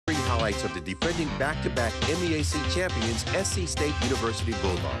highlights of the defending back-to-back MEAC champions, SC State University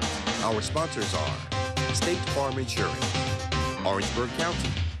Bulldogs. Our sponsors are State Farm Insurance, Orangeburg County,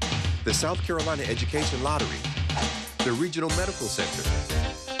 the South Carolina Education Lottery, the Regional Medical Center,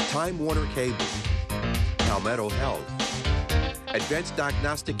 Time Warner Cable, Palmetto Health, Advanced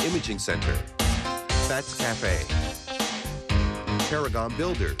Diagnostic Imaging Center, Fats Cafe, Paragon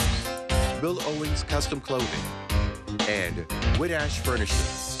Builders, Bill Owens Custom Clothing, and Whitash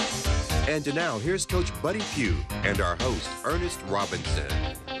Furnishings. And now, here's Coach Buddy Pough and our host, Ernest Robinson.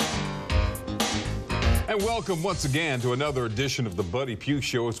 And welcome once again to another edition of the Buddy Pough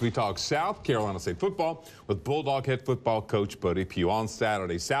Show as we talk South Carolina State football with Bulldog head football coach Buddy Pough. On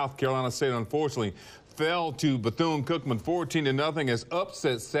Saturday, South Carolina State unfortunately fell to Bethune-Cookman 14-0 as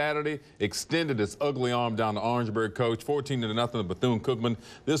upset Saturday extended its ugly arm down to Orangeburg. Coach, 14-0 to Bethune-Cookman.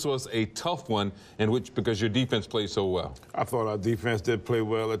 This was a tough one in which because your defense played so well. I thought our defense did play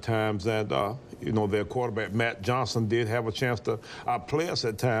well at times, and you know, their quarterback Matt Johnson did have a chance to outplay us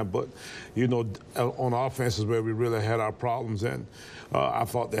at times, but you know, on offense is where we really had our problems, and I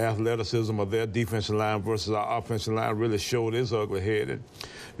thought the athleticism of their defensive line versus our offensive line really showed its ugly head, and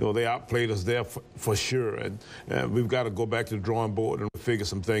you know, they outplayed us there for sure, and we've got to go back to the drawing board and figure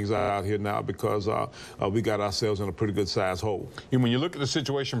some things out here now because we got ourselves in a pretty good sized hole. And when you look at the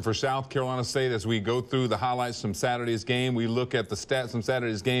situation for South Carolina State as we go through the highlights from Saturday's game, we look at the stats from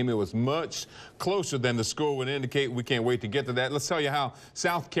Saturday's game, it was much closer than the score would indicate. We can't wait to get to that. Let's tell you how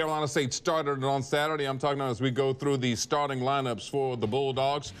South Carolina State started it on Saturday. I'm talking about as we go through the starting lineups for the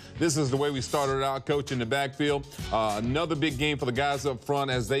Bulldogs. This is the way we started out, coach, in the backfield. Another big game for the guys up front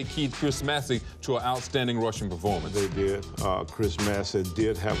as they keyed Chris Massey to an outstanding rushing performance. They did. Chris Massey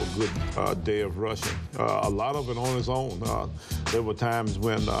did have a good day of rushing. A lot of it on his own. There were times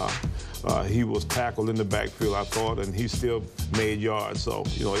when he was tackled in the backfield, I thought, and he still made yards. So,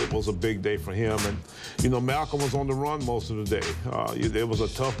 you know, it was a big day for him. And, you know, Malcolm was on the run most of the day. It was a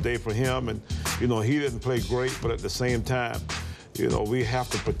tough day for him. And, you know, he didn't play great, but at the same time, you know, we have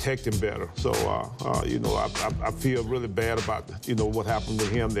to protect him better. So, you know, I feel really bad about, you know, what happened with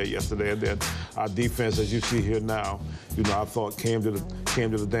him there yesterday. And then our defense, as you see here now, you know, I thought came to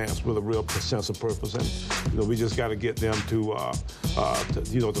the dance with a real sense of purpose. And, you know, we just got to get them to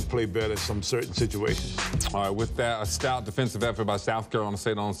you know, to play better in some certain situations. All right, with that, a stout defensive effort by South Carolina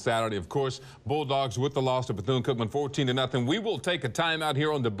State on Saturday. Of course, Bulldogs with the loss to Bethune-Cookman 14-0. We will take a timeout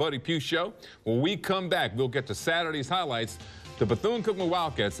here on the Buddy Pough Show. When we come back, we'll get to Saturday's highlights, the Bethune-Cookman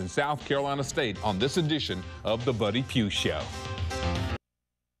Wildcats and South Carolina State on this edition of the Buddy Pough Show.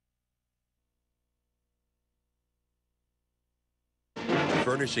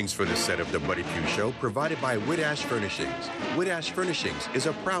 Furnishings for this set of the Buddy Pough Show provided by Whitash Furnishings. Whitash Furnishings is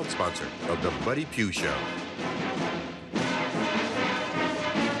a proud sponsor of the Buddy Pough Show.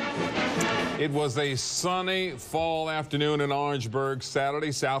 It was a sunny fall afternoon in Orangeburg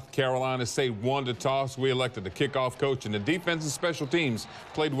Saturday. South Carolina State won the toss. We elected the kickoff coach, and the defense and special teams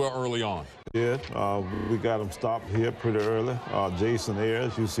played well early on. Yeah, we got them stopped here pretty early. Jason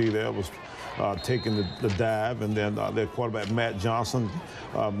Ayers, you see there, was taking the dive, and then their quarterback Matt Johnson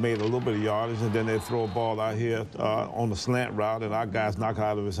made a little bit of yardage, and then they throw a ball out here on the slant route, and our guys knock it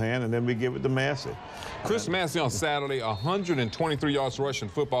out of his hand, and then we give it to Massey. Chris Massey on Saturday, 123 yards rushing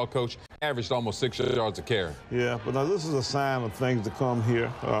football coach, averaged almost 6 yards a carry. Yeah, but now this is a sign of things to come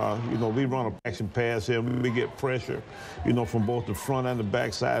here. You know, we run a action pass here, and we get pressure, you know, from both the front and the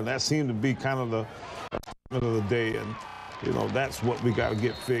back side, and that seemed to be kind of the end of the day, and you know, that's what we got to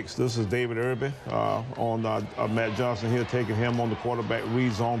get fixed. This is David Irby on Matt Johnson here, taking him on the quarterback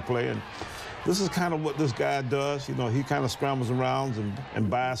read zone play. And this is kind of what this guy does. You know, he kind of scrambles around and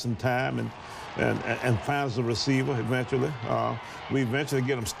buys some time and finds the receiver eventually. We eventually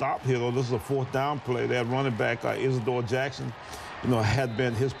get him stopped here, though. This is a fourth down play. Their running back, Isidore Jackson, you know,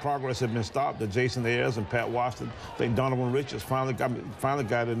 his progress had been stopped. The Jason Ayers and Pat Washington, I think Donovan Richards finally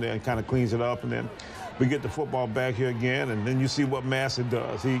got in there and kind of cleans it up, and then we get the football back here again, and then you see what Massey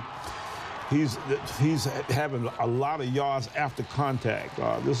does. He's having a lot of yards after contact.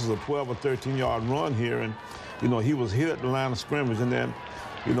 This is a 12 or 13-yard run here, and you know, he was hit at the line of scrimmage, and then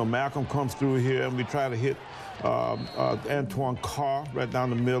you know, Malcolm comes through here, and we try to hit Antoine Carr right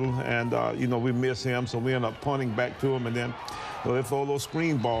down the middle, and you know, we miss him, so we end up punting back to him, and then they throw a little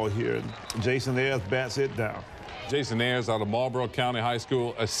screen ball here, and Jason Ayers bats it down. Jason Ayers out of Marlboro County High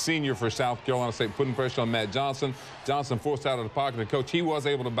School, a senior for South Carolina State, putting pressure on Matt Johnson. Johnson forced out of the pocket. The coach, he was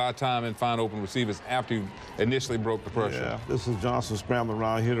able to buy time and find open receivers after he initially broke the pressure. Yeah, this is Johnson scrambling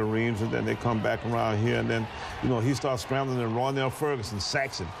around here to Reams, and then they come back around here, and then, you know, he starts scrambling, and Ronell Ferguson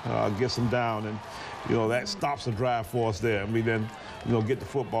sacks him, gets him down, and, you know, that stops the drive for us there. And we then, you know, get the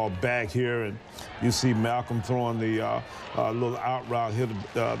football back here, and you see Malcolm throwing the little out route here,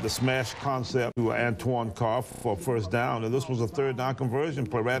 the smash concept to Antoine Carr for first down. And this was a third down conversion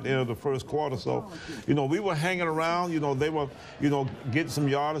play right at the end of the first quarter. So, you know, we were hanging around. You know, they were, you know, getting some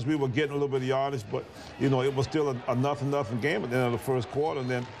yardage. We were getting a little bit of yardage, but, you know, it was still a nothing game at the end of the first quarter. And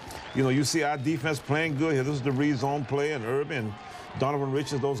then, you know, you see our defense playing good here. This is the read zone play, and Urban and Donovan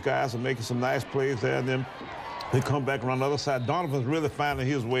Richards, those guys are making some nice plays there. And then they come back around the other side. Donovan's really finding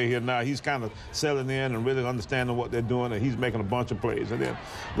his way here now. He's kind of settling in and really understanding what they're doing, and he's making a bunch of plays. And then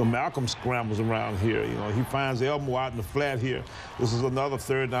Malcolm scrambles around here. You know, he finds Elmore out in the flat here. This is another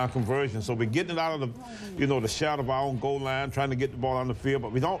third down conversion. So we're getting it out of the, you know, the shadow of our own goal line, trying to get the ball on the field,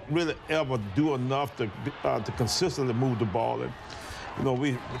 but we don't really ever do enough to consistently move the ball. And, you know,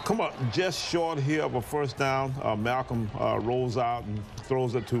 we come up just short here of a first down. Malcolm rolls out and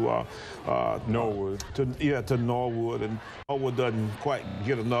throws it to Norwood. To Norwood, and Norwood doesn't quite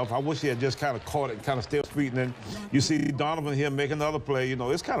get enough. I wish he had just kind of caught it, kind of stayed feet, and then you see Donovan here make another play. You know,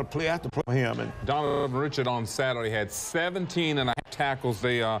 it's kind of play after play for him. And Donovan Richard on Saturday had 17.5 tackles.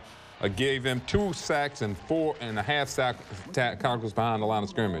 They gave him 2 sacks and 4.5 tackles behind the line of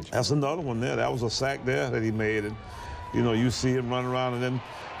scrimmage. That's another one there. That was a sack there that he made. And, you know, you see him run around, and then,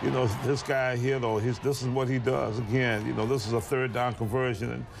 you know, this guy here, though, this is what he does. Again, you know, this is a third down conversion,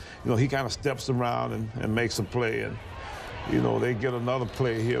 and, you know, he kind of steps around and makes a play. And, you know, they get another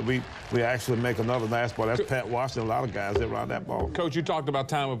play here. We actually make another nice ball. That's Pat Washington, a lot of guys that around that ball. Coach, you talked about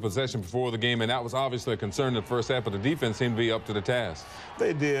time of possession before the game, and that was obviously a concern in the first half, but the defense seemed to be up to the task.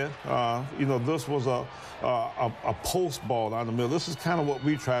 They did. You know, this was a post ball down the middle. This is kind of what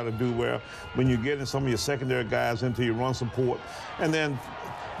we try to do, where when you're getting some of your secondary guys into your run support, and then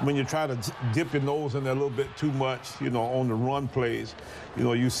when you try to dip your nose in there a little bit too much, you know, on the run plays, you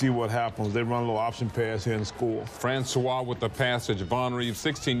know, you see what happens. They run a little option pass here and score. Francois with the pass to Javon Reeves,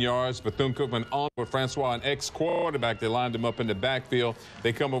 16 yards. Bethune-Cookman on with Francois, an ex-quarterback. They lined him up in the backfield.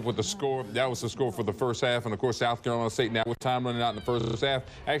 They come up with the score. That was the score for the first half. And, of course, South Carolina State now with time running out in the first half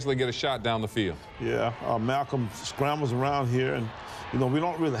actually get a shot down the field. Yeah, Malcolm scrambles around here. And, you know, we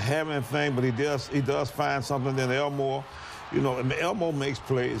don't really have anything, but he does find something. Then Elmore, you know, and Elmo makes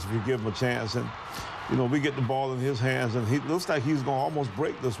plays if you give him a chance. And, you know, we get the ball in his hands, and he looks like he's going to almost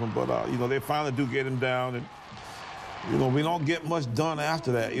break this one. But, you know, they finally do get him down. And, you know, we don't get much done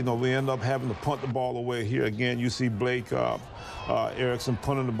after that. You know, we end up having to punt the ball away here. Again, you see Blake Erickson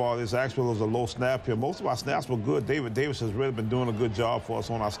punting the ball. This actually was a low snap here. Most of our snaps were good. David Davis has really been doing a good job for us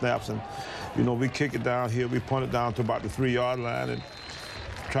on our snaps. And, you know, we kick it down here. We punt it down to about the 3-yard line. And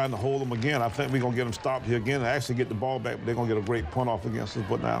trying to hold them again. I think we're going to get them stopped here again and actually get the ball back, but they're going to get a great punt off against us.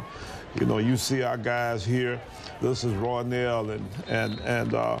 But now, you know, you see our guys here. This is Ronell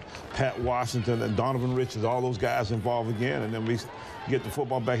and Pat Washington and Donovan Richards, all those guys involved again. And then we get the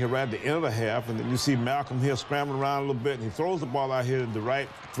football back here right at the end of the half. And then you see Malcolm here scrambling around a little bit, and he throws the ball out here in the right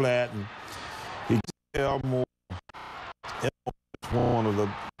flat. And he Elmore one of the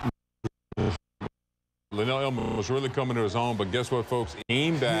Linnell Elmore was really coming to his own, but guess what, folks?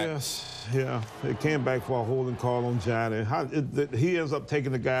 Came back. Yes, yeah. It came back for a holding call on Johnny. He ends up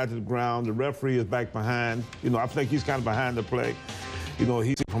taking the guy to the ground. The referee is back behind. You know, I think he's kind of behind the play. You know,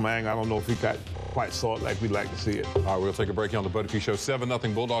 he's from Ang. I don't know if he got quite saw it like we'd like to see it. All right, we'll take a break here on the Buddy Pough Show.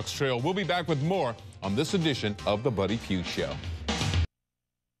 7-0 Bulldogs trail. We'll be back with more on this edition of the Buddy Pough Show.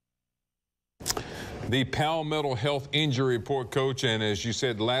 The Pough Mental Health Injury Report, Coach, and as you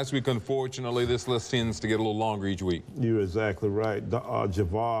said last week, unfortunately, this list tends to get a little longer each week. You're exactly right.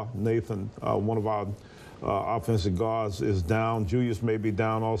 Javar Nathan, one of our offensive guards, is down. Julius may be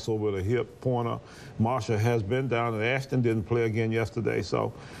down also with a hip. Pointer Marshall has been down, and Ashton didn't play again yesterday.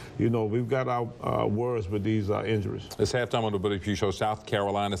 So, you know, we've got our worries with these injuries. It's halftime on the Buddy Pough Show. South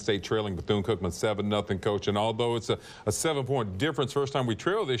Carolina State trailing Bethune-Cookman 7-0, Coach. And although it's a 7-point difference, first time we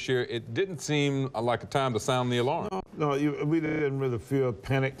trailed this year, it didn't seem like a time to sound the alarm. No, we didn't really feel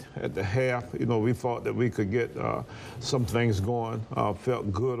panicked at the half. You know, we thought that we could get some things going.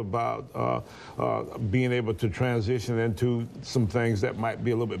 Felt good about being able to transition into some things that might be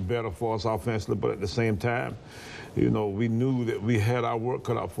a little bit better for us offensively, but at the same time, you know, we knew that we had our work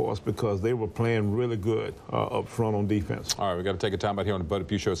cut out for us because they were playing really good up front on defense. All right, we got to take a time out here on the Buddy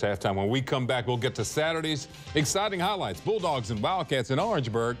Pough Show's halftime. When we come back, we'll get to Saturday's exciting highlights, Bulldogs and Wildcats in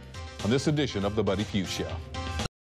Orangeburg on this edition of the Buddy Pough Show.